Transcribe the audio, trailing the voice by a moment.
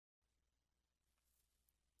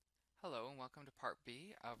Hello and welcome to part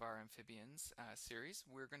B of our amphibians series.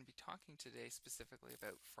 We're going to be talking today specifically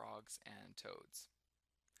about frogs and toads.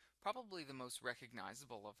 Probably the most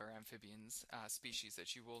recognizable of our amphibians species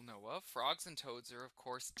that you will know of. Frogs and toads are, of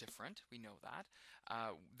course, different. We know that.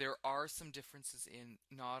 There are some differences in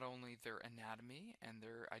not only their anatomy and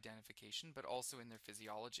their identification, but also in their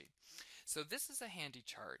physiology. So this is a handy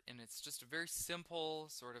chart, and it's just a very simple,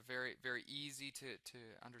 sort of very easy to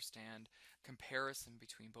understand comparison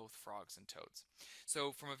between both frogs and toads.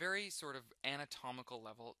 So from a very sort of anatomical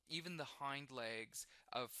level, even the hind legs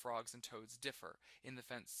of frogs and toads differ in the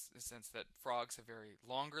sense that frogs have very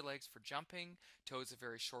longer legs for jumping, toads have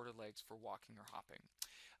very shorter legs for walking or hopping.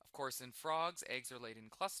 Of course, in frogs, eggs are laid in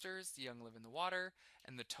clusters, the young live in the water,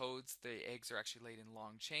 and the toads, the eggs are actually laid in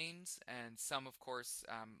long chains, and some, of course,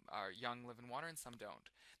 are young live in water and some don't.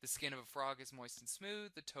 The skin of a frog is moist and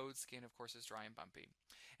smooth, the toad's skin, of course, is dry and bumpy.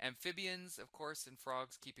 Amphibians, of course, and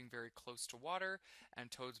frogs keeping very close to water,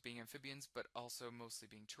 and toads being amphibians, but also mostly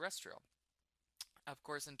being terrestrial. Of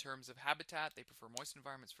course, in terms of habitat, they prefer moist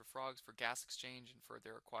environments for frogs, for gas exchange, and for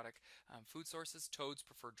their aquatic food sources. Toads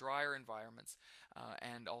prefer drier environments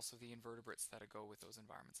and also the invertebrates that go with those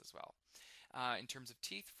environments as well. In terms of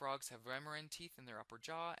teeth, frogs have remarine teeth in their upper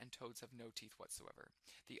jaw, and toads have no teeth whatsoever.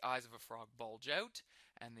 The eyes of a frog bulge out,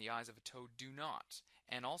 and the eyes of a toad do not.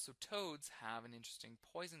 And also, toads have an interesting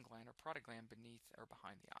poison gland or parotid gland beneath or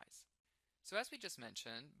behind the eyes. So as we just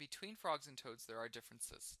mentioned, between frogs and toads there are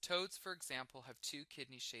differences. Toads, for example, have two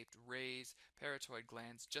kidney-shaped rays, parotoid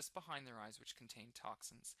glands, just behind their eyes which contain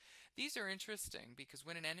toxins. These are interesting because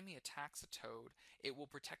when an enemy attacks a toad, it will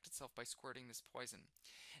protect itself by squirting this poison.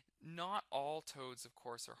 Not all toads, of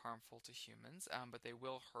course, are harmful to humans, but they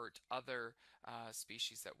will hurt other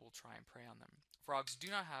species that will try and prey on them. Frogs do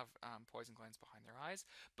not have poison glands behind their eyes,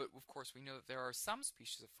 but of course we know that there are some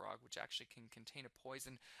species of frog which actually can contain a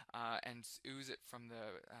poison and ooze it from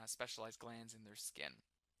the specialized glands in their skin.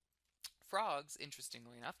 Frogs,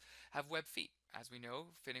 interestingly enough, have webbed feet, as we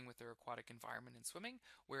know, fitting with their aquatic environment in swimming,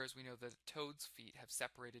 whereas we know that toads' feet have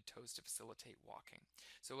separated toes to facilitate walking.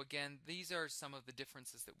 So again, these are some of the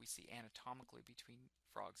differences that we see anatomically between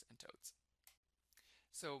frogs and toads.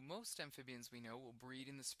 So most amphibians we know will breed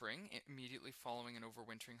in the spring, immediately following an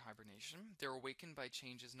overwintering hibernation. They're awakened by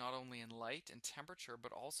changes not only in light and temperature,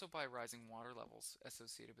 but also by rising water levels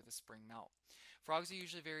associated with the spring melt. Frogs are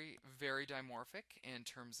usually very dimorphic in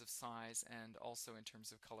terms of size and also in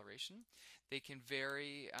terms of coloration. They can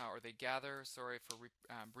vary, or they gather, sorry, for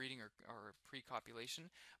breeding or pre-copulation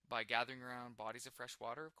by gathering around bodies of fresh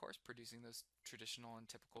water, of course, producing those traditional and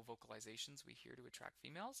typical vocalizations we hear to attract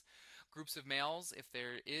females. Groups of males, if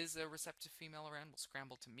there is a receptive female around, will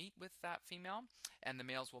scramble to meet with that female, and the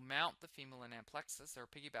males will mount the female in amplexus, or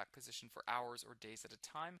piggyback position, for hours or days at a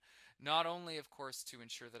time, not only, of course, to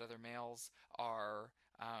ensure that other males are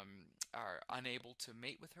unable to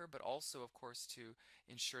mate with her, but also, of course, to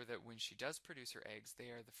ensure that when she does produce her eggs, they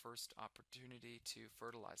are the first opportunity to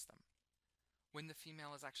fertilize them. When the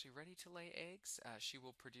female is actually ready to lay eggs, she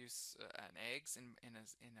will produce an eggs in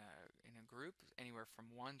a group, anywhere from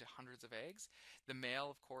one to hundreds of eggs. The male,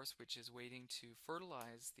 of course, which is waiting to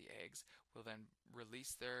fertilize the eggs, will then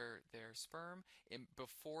release their sperm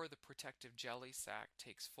before the protective jelly sac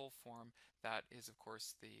takes full form. That is, of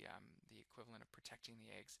course, the equivalent of protecting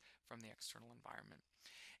the eggs from the external environment.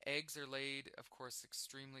 Eggs are laid, of course,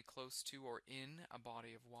 extremely close to or in a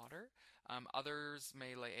body of water. Others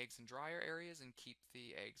may lay eggs in drier areas and keep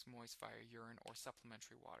the eggs moist via urine or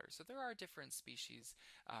supplementary water. So there are different species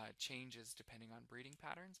changes depending on breeding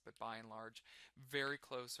patterns, but by and large, very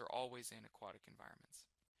close or always in aquatic environments.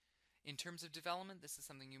 In terms of development, this is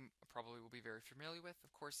something you probably will be very familiar with,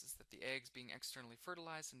 of course, is that the eggs being externally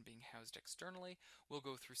fertilized and being housed externally will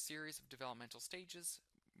go through a series of developmental stages,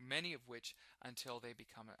 many of which until they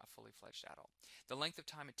become a fully fledged adult. The length of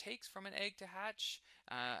time it takes from an egg to hatch,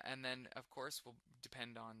 and then, of course, will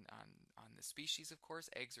depend on the species, of course.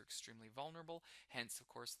 Eggs are extremely vulnerable, hence, of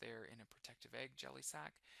course, they're in a protective egg jelly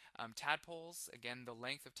sac. Tadpoles, again, the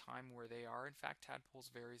length of time where they are, in fact,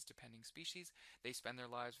 tadpoles varies depending species. They spend their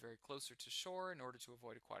lives very closer to shore in order to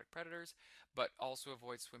avoid aquatic predators, but also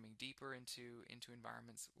avoid swimming deeper into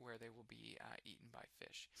environments where they will be eaten by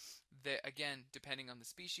fish. Again, depending on the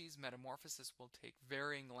species, metamorphosis will take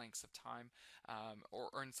varying lengths of time,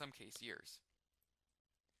 or in some case, years.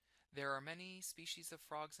 There are many species of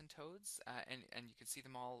frogs and toads, and you can see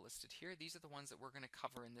them all listed here. These are the ones that we're going to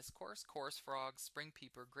cover in this course. Chorus frog, spring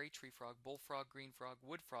peeper, gray tree frog, bullfrog, green frog,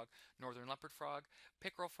 wood frog, northern leopard frog,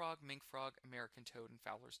 pickerel frog, mink frog, American toad, and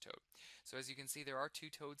Fowler's toad. So as you can see, there are two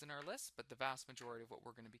toads in our list, but the vast majority of what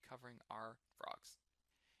we're going to be covering are frogs.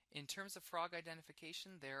 In terms of frog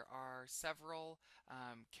identification, there are several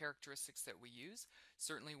characteristics that we use.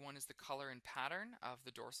 Certainly one is the color and pattern of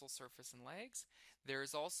the dorsal surface and legs. There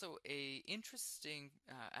is also a interesting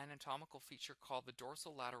anatomical feature called the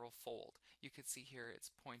dorsal lateral fold. You can see here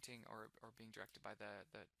it's pointing or being directed by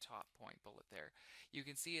the top point bullet there. You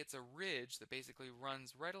can see it's a ridge that basically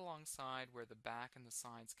runs right alongside where the back and the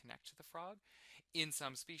sides connect to the frog in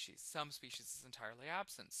some species. Some species is entirely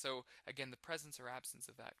absent. So again, the presence or absence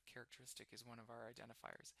of that characteristic is one of our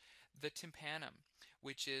identifiers. The tympanum,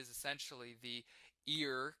 which is essentially the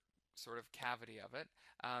ear sort of cavity of it,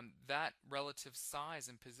 that relative size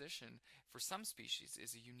and position for some species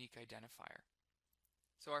is a unique identifier.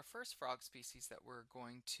 So our first frog species that we're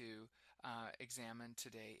going to examine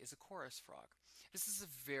today is a chorus frog. This is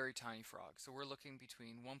a very tiny frog, so we're looking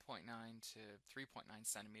between 1.9 to 3.9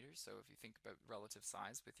 centimeters. So if you think about relative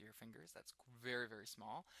size with your fingers, that's very, very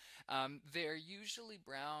small. They're usually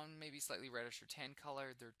brown, maybe slightly reddish or tan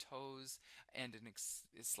colored. Their toes and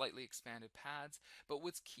slightly expanded pads. But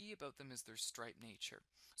what's key about them is their striped nature.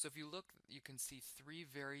 So if you look, you can see three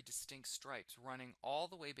very distinct stripes running all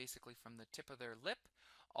the way basically from the tip of their lip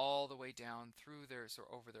all the way down through their sort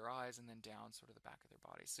of over their eyes and then down sort of the back of their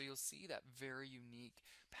body. So you'll see that very unique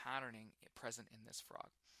patterning present in this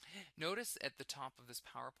frog. Notice at the top of this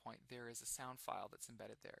PowerPoint there is a sound file that's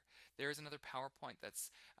embedded there. There is another PowerPoint that's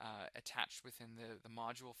attached within the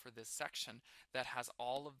module for this section that has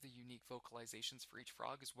all of the unique vocalizations for each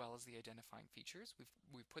frog as well as the identifying features.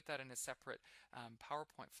 We've put that in a separate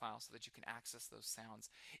PowerPoint file so that you can access those sounds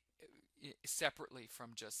separately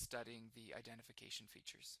from just studying the identification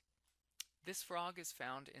features. This frog is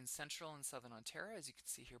found in central and southern Ontario, as you can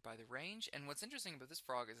see here by the range. And what's interesting about this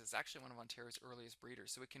frog is it's actually one of Ontario's earliest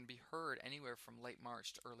breeders, so it can be heard anywhere from late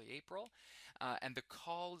March to early April. And the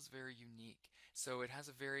call is very unique. So it has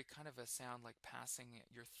a very kind of a sound like passing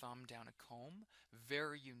your thumb down a comb.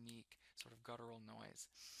 Very unique sort of guttural noise.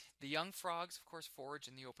 The young frogs, of course, forage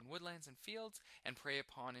in the open woodlands and fields and prey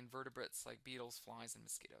upon invertebrates like beetles, flies, and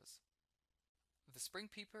mosquitoes. The spring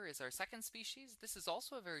peeper is our second species. This is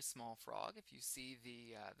also a very small frog. If you see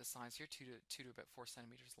the size here, 2 to about 4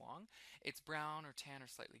 centimeters long. It's brown or tan or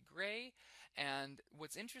slightly gray. And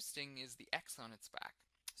what's interesting is the X on its back.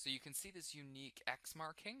 So you can see this unique X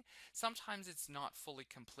marking. Sometimes it's not fully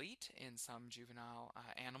complete in some juvenile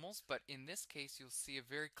animals, but in this case you'll see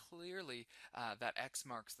very clearly that X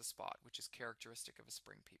marks the spot, which is characteristic of a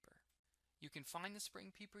spring peeper. You can find the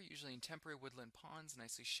spring peeper usually in temporary woodland ponds,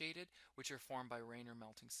 nicely shaded, which are formed by rain or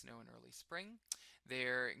melting snow in early spring.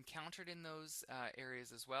 They're encountered in those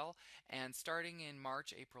areas as well, and starting in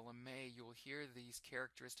March, April, and May, you will hear these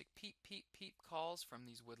characteristic peep, peep, peep calls from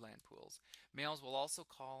these woodland pools. Males will also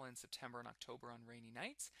call in September and October on rainy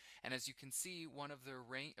nights, and as you can see,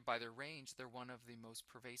 by their range, they're one of the most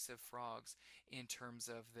pervasive frogs in terms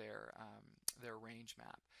of their range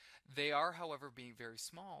map. They are, however, being very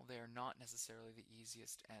small, they are not necessarily the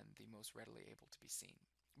easiest and the most readily able to be seen,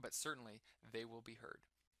 but certainly they will be heard.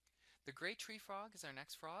 The gray tree frog is our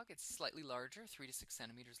next frog. It's slightly larger, 3 to 6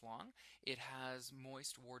 centimeters long. It has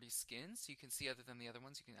moist, warty skin, so you can see other than the other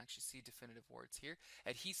ones, you can actually see definitive warts here.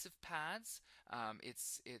 Adhesive pads,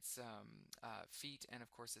 its feet and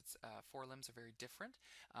of course its forelimbs are very different,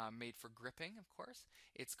 made for gripping, of course.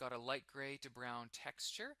 It's got a light gray to brown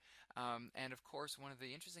texture, and of course one of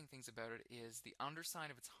the interesting things about it is the underside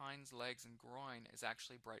of its hind legs and groin is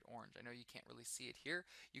actually bright orange. I know you can't really see it here.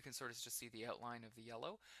 You can sort of just see the outline of the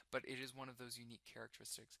yellow, but it is one of those unique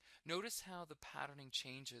characteristics. Notice how the patterning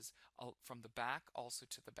changes from the back also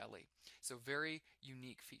to the belly. So very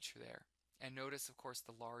unique feature there. And notice, of course,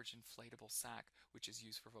 the large inflatable sac, which is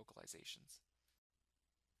used for vocalizations.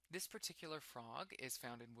 This particular frog is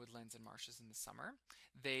found in woodlands and marshes in the summer.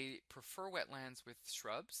 They prefer wetlands with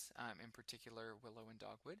shrubs, in particular willow and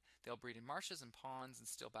dogwood. They'll breed in marshes and ponds and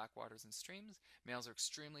still backwaters and streams. Males are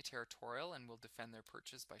extremely territorial and will defend their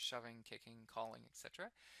perches by shoving, kicking, calling, etc.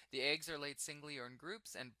 The eggs are laid singly or in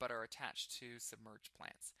groups but are attached to submerged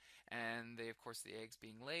plants. And they, of course, the eggs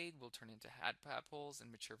being laid will turn into tadpoles and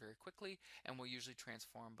mature very quickly and will usually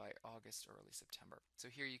transform by August or early September. So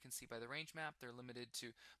here you can see by the range map they're limited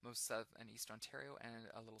to most South and East Ontario and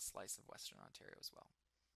a little slice of Western Ontario as well.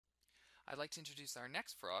 I'd like to introduce our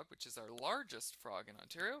next frog, which is our largest frog in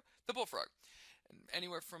Ontario, the bullfrog.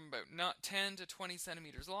 Anywhere from about 10 to 20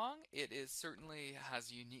 centimeters long. It certainly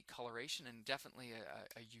has unique coloration and definitely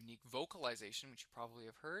a unique vocalization, which you probably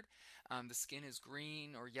have heard. The skin is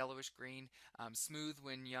green or yellowish green, smooth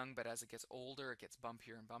when young, but as it gets older, it gets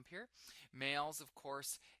bumpier and bumpier. Males, of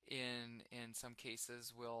course, in some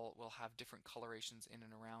cases will have different colorations in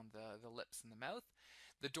and around the lips and the mouth.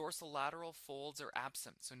 The dorsolateral folds are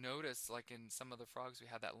absent. So notice, like in some of the frogs, we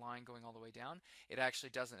have that line going all the way down. It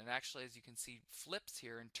actually doesn't. It actually, as you can see, flips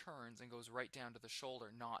here and turns and goes right down to the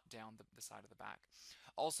shoulder, not down the side of the back.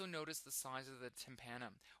 Also notice the size of the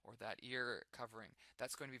tympanum, or that ear covering.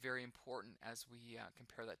 That's going to be very important as we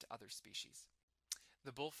compare that to other species.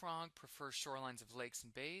 The bullfrog prefers shorelines of lakes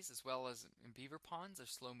and bays, as well as in beaver ponds or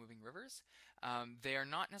slow-moving rivers. They are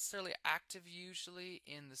not necessarily active usually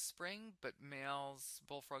in the spring, but males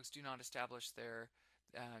bullfrogs do not establish their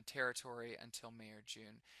territory until May or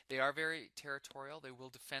June. They are very territorial. They will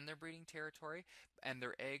defend their breeding territory, and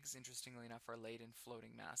their eggs, interestingly enough, are laid in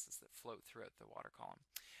floating masses that float throughout the water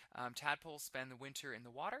column. Tadpoles spend the winter in the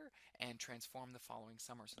water and transform the following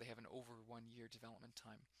summer, so they have an over 1 year development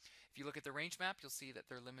time. If you look at the range map, you'll see that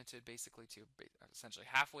they're limited basically to essentially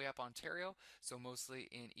halfway up Ontario, so mostly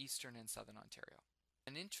in eastern and southern Ontario.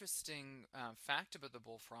 An interesting fact about the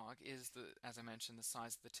bullfrog is, as I mentioned, the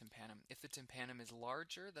size of the tympanum. If the tympanum is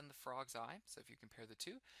larger than the frog's eye, so if you compare the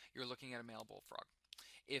two, you're looking at a male bullfrog.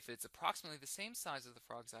 If it's approximately the same size as the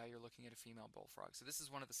frog's eye, you're looking at a female bullfrog. So this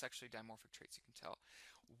is one of the sexually dimorphic traits you can tell.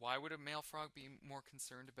 Why would a male frog be more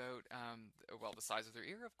concerned about, well, the size of their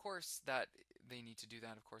ear? Of course, that they need to do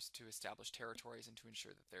that, of course, to establish territories and to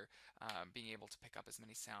ensure that they're being able to pick up as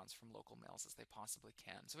many sounds from local males as they possibly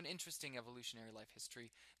can. So an interesting evolutionary life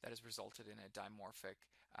history that has resulted in a dimorphic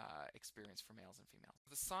experience for males and females.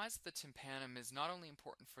 The size of the tympanum is not only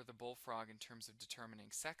important for the bullfrog in terms of determining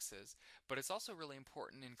sexes, but it's also really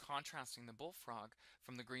important in contrasting the bullfrog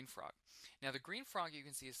from the green frog. Now the green frog, you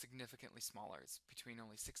can see, is significantly smaller. It's between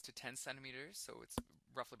only 6 to 10 centimeters, so it's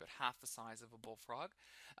roughly about half the size of a bullfrog.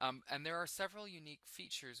 And there are several unique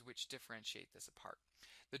features which differentiate this apart.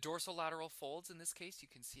 The dorsolateral folds, in this case, you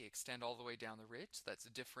can see extend all the way down the ridge. That's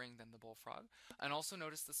differing than the bullfrog. And also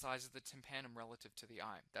notice the size of the tympanum relative to the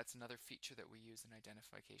eye. That's another feature that we use in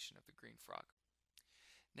identification of the green frog.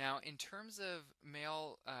 Now, in terms of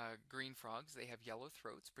male green frogs, they have yellow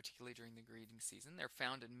throats, particularly during the breeding season. They're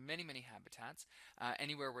found in many, many habitats,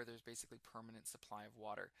 anywhere where there's basically permanent supply of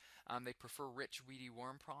water. They prefer rich, weedy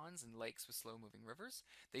worm ponds and lakes with slow-moving rivers.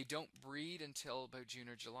 They don't breed until about June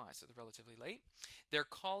or July, so they're relatively late. Their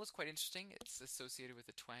call is quite interesting. It's associated with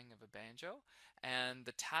the twang of a banjo, and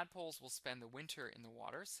the tadpoles will spend the winter in the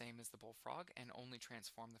water, same as the bullfrog, and only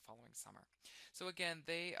transform the following summer. So again,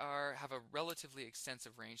 they have a relatively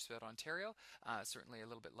extensive range throughout Ontario, certainly a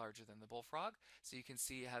little bit larger than the bullfrog. So you can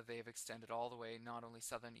see how they've extended all the way, not only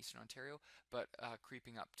southern eastern Ontario, but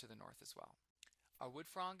creeping up to the north as well. A wood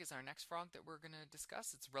frog is our next frog that we're going to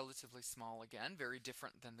discuss. It's relatively small again, very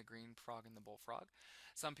different than the green frog and the bullfrog.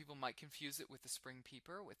 Some people might confuse it with the spring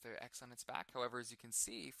peeper with the X on its back. However, as you can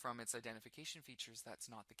see from its identification features, that's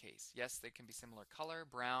not the case. Yes, they can be similar color,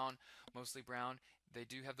 brown, mostly brown. They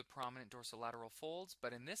do have the prominent dorsolateral folds,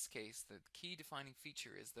 but in this case, the key defining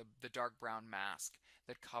feature is the dark brown mask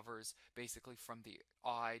that covers basically from the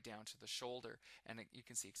eye down to the shoulder, and you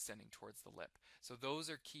can see extending towards the lip. So those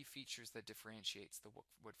are key features that differentiates the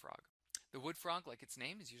wood frog. The wood frog, like its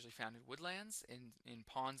name, is usually found in woodlands, in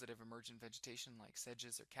ponds that have emergent vegetation like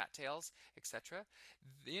sedges or cattails, etc.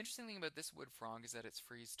 The interesting thing about this wood frog is that it's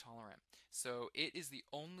freeze tolerant. So it is the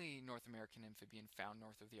only North American amphibian found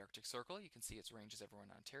north of the Arctic Circle. You can see its ranges everywhere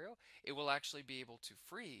in Ontario. It will actually be able to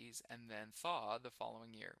freeze and then thaw the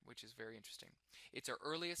following year, which is very interesting. It's our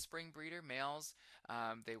earliest spring breeder. Males,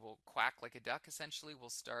 they will quack like a duck essentially, will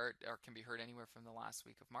start or can be heard anywhere from the last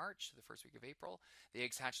week of March to the first week of April. The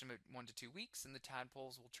eggs hatch in about 1 to 2 weeks, and the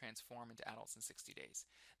tadpoles will transform into adults in 60 days.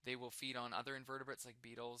 They will feed on other invertebrates like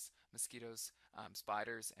beetles, mosquitoes,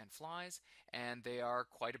 spiders, and flies, and they are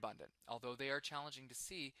quite abundant, although they are challenging to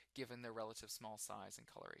see given their relative small size and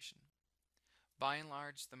coloration. By and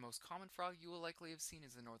large, the most common frog you will likely have seen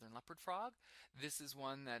is the northern leopard frog. This is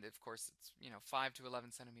one that, of course, it's 5 to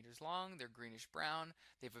 11 centimeters long. They're greenish brown.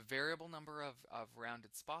 They have a variable number of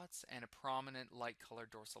rounded spots and a prominent light-colored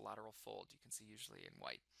dorsolateral fold. You can see usually in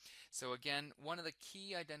white. So again, one of the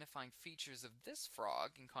key identifying features of this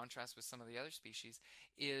frog, in contrast with some of the other species,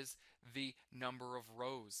 is the number of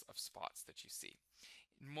rows of spots that you see.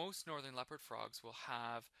 Most northern leopard frogs will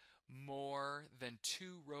have more than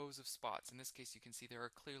 2 rows of spots. In this case, you can see there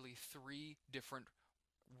are clearly 3 different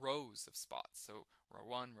rows of spots. So row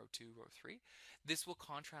 1, row 2, row 3. This will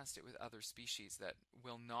contrast it with other species that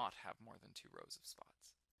will not have more than 2 rows of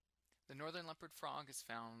spots. The northern leopard frog is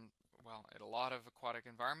found, well, in a lot of aquatic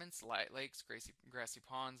environments, lakes, grassy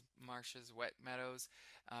ponds, marshes, wet meadows.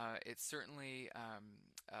 It's certainly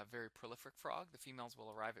a very prolific frog. The females will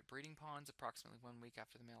arrive at breeding ponds approximately 1 week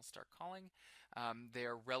after the males start calling. They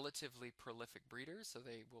are relatively prolific breeders, so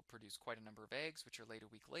they will produce quite a number of eggs, which are laid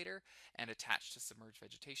a week later and attached to submerged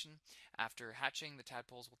vegetation. After hatching, the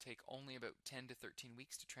tadpoles will take only about 10 to 13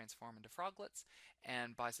 weeks to transform into froglets,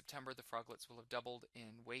 and by September, the froglets will have doubled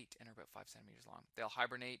in weight and are about 5 centimeters long. They'll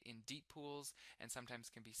hibernate in deep pools and sometimes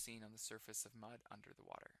can be seen on the surface of mud under the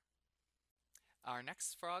water. Our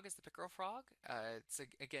next frog is the pickerel frog. It's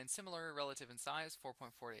again similar relative in size, 4.4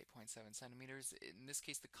 to 8.7 centimeters. In this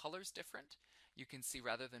case, the color's different. You can see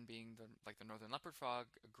rather than being like the northern leopard frog,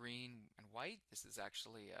 green and white, this is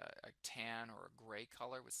actually a tan or a gray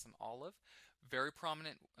color with some olive. Very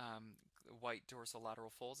prominent white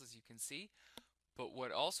dorsolateral folds, as you can see. But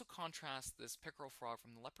what also contrasts this pickerel frog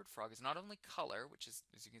from the leopard frog is not only color, which is,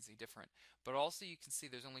 as you can see, different, but also you can see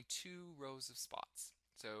there's only 2 rows of spots.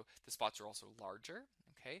 So the spots are also larger,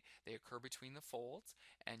 okay? They occur between the folds,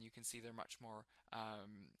 and you can see they're much more,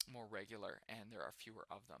 more regular, and there are fewer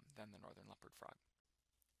of them than the northern leopard frog.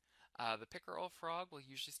 The pickerel frog will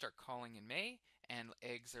usually start calling in May, and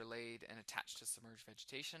eggs are laid and attached to submerged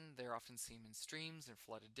vegetation. They're often seen in streams and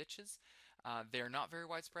flooded ditches. They're not very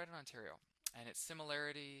widespread in Ontario, and its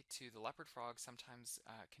similarity to the leopard frog sometimes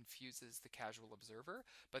confuses the casual observer,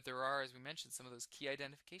 but there are, as we mentioned, some of those key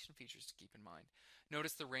identification features to keep in mind.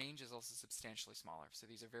 Notice the range is also substantially smaller, so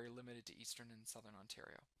these are very limited to eastern and southern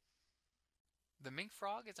Ontario. The mink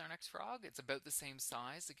frog is our next frog. It's about the same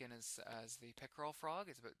size, again, as the pickerel frog.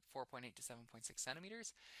 It's about 4.8 to 7.6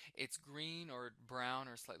 centimeters. It's green or brown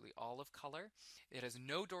or slightly olive color. It has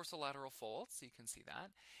no dorsolateral folds, so you can see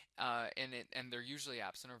that. And they're usually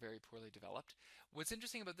absent or very poorly developed. What's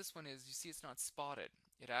interesting about this one is you see it's not spotted.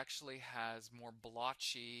 It actually has more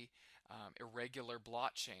blotchy, irregular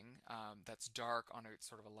blotching that's dark on a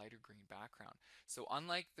sort of a lighter green background. So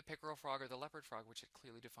unlike the pickerel frog or the leopard frog, which had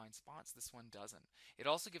clearly defined spots, this one doesn't. It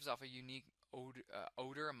also gives off a unique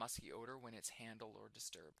odor, a musky odor, when it's handled or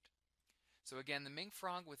disturbed. So again, the mink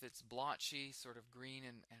frog with its blotchy sort of green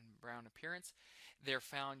and brown appearance, they're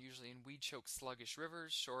found usually in weed-choked sluggish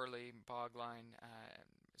rivers, shoreline, bogline,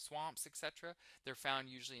 swamps, etc. They're found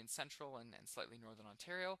usually in central and slightly northern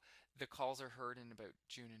Ontario. The calls are heard in about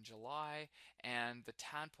June and July, and the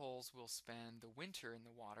tadpoles will spend the winter in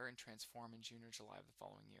the water and transform in June or July of the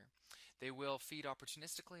following year. They will feed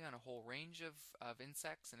opportunistically on a whole range of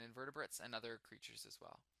insects and invertebrates and other creatures as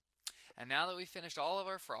well. And now that we've finished all of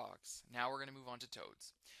our frogs, now we're going to move on to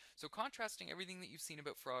toads. So contrasting everything that you've seen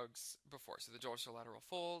about frogs before, so the dorsolateral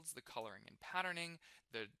folds, the coloring and patterning,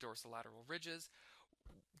 the dorsolateral ridges,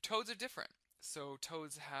 toads are different. So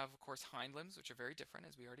toads have, of course, hind limbs, which are very different,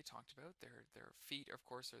 as we already talked about. Their feet, of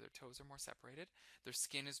course, or their toes are more separated. Their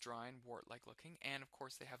skin is dry and wart-like looking, and of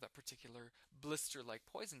course they have that particular blister-like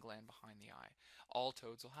poison gland behind the eye. All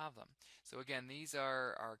toads will have them. So again, these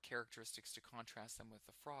are characteristics to contrast them with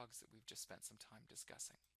the frogs that we've just spent some time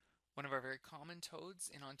discussing. One of our very common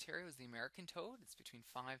toads in Ontario is the American toad. It's between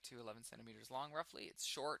 5 to 11 centimeters long, roughly. It's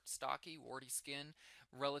short, stocky, warty skin,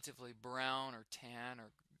 relatively brown or tan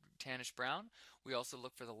or tannish brown. We also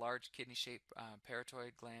look for the large kidney-shaped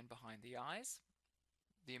parotoid gland behind the eyes.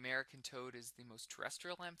 The American toad is the most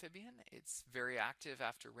terrestrial amphibian. It's very active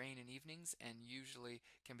after rain and evenings and usually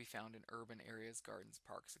can be found in urban areas, gardens,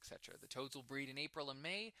 parks, etc. The toads will breed in April and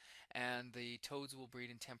May, and the toads will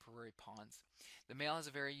breed in temporary ponds. The male has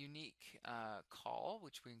a very unique call,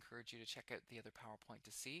 which we encourage you to check out the other PowerPoint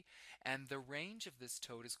to see. And the range of this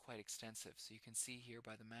toad is quite extensive. So you can see here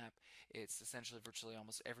by the map, it's essentially virtually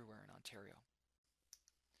almost everywhere in Ontario.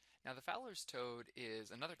 Now the Fowler's toad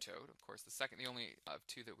is another toad, of course, the only of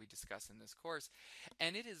 2 that we discuss in this course,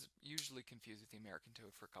 and it is usually confused with the American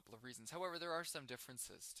toad for a couple of reasons. However, there are some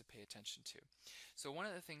differences to pay attention to. So one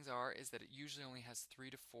of the things is that it usually only has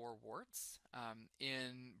 3 to 4 warts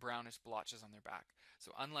in brownish blotches on their back.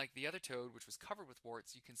 So unlike the other toad, which was covered with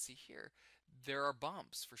warts, you can see here there are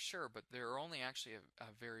bumps for sure, but there are only actually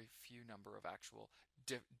a very few number of actual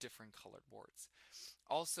different colored warts.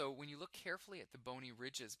 Also, when you look carefully at the bony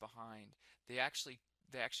ridges behind, they actually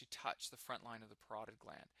touch the front line of the parotid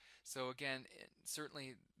gland. So again,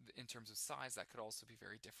 certainly in terms of size, that could also be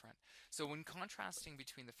very different. So when contrasting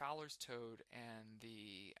between the Fowler's toad and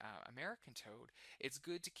the American toad, it's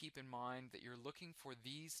good to keep in mind that you're looking for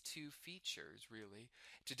these 2 features really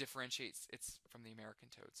to differentiate it from the American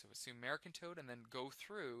toad. So assume American toad and then go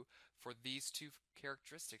through for these 2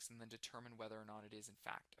 characteristics and then determine whether or not it is in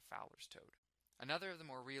fact a Fowler's toad. Another of the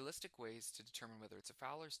more realistic ways to determine whether it's a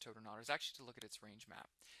Fowler's toad or not is actually to look at its range map.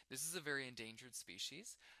 This is a very endangered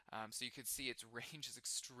species, so you can see its range is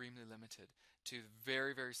extremely limited to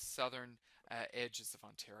very, very southern edges of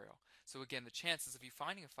Ontario. So again, the chances of you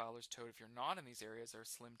finding a Fowler's toad if you're not in these areas are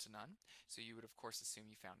slim to none. So you would of course assume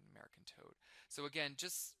you found an American toad. So again,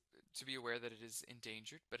 just to be aware that it is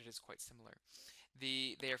endangered, but it is quite similar.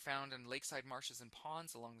 They are found in lakeside marshes and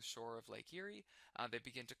ponds along the shore of Lake Erie. They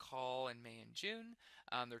begin to call in May and June.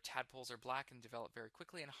 Their tadpoles are black and develop very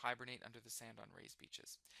quickly and hibernate under the sand on raised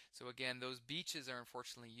beaches. So again, those beaches are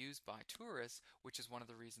unfortunately used by tourists, which is one of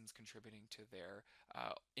the reasons contributing to their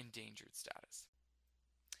endangered status.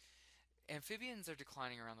 Amphibians are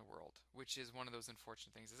declining around the world, which is one of those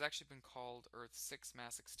unfortunate things. It's actually been called Earth's sixth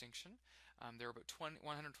mass extinction. There are about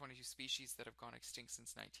 122 species that have gone extinct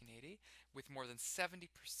since 1980, with more than 70%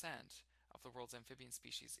 of the world's amphibian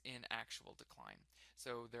species in actual decline.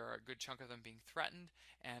 So there are a good chunk of them being threatened,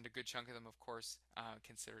 and a good chunk of them, of course,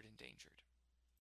 considered endangered.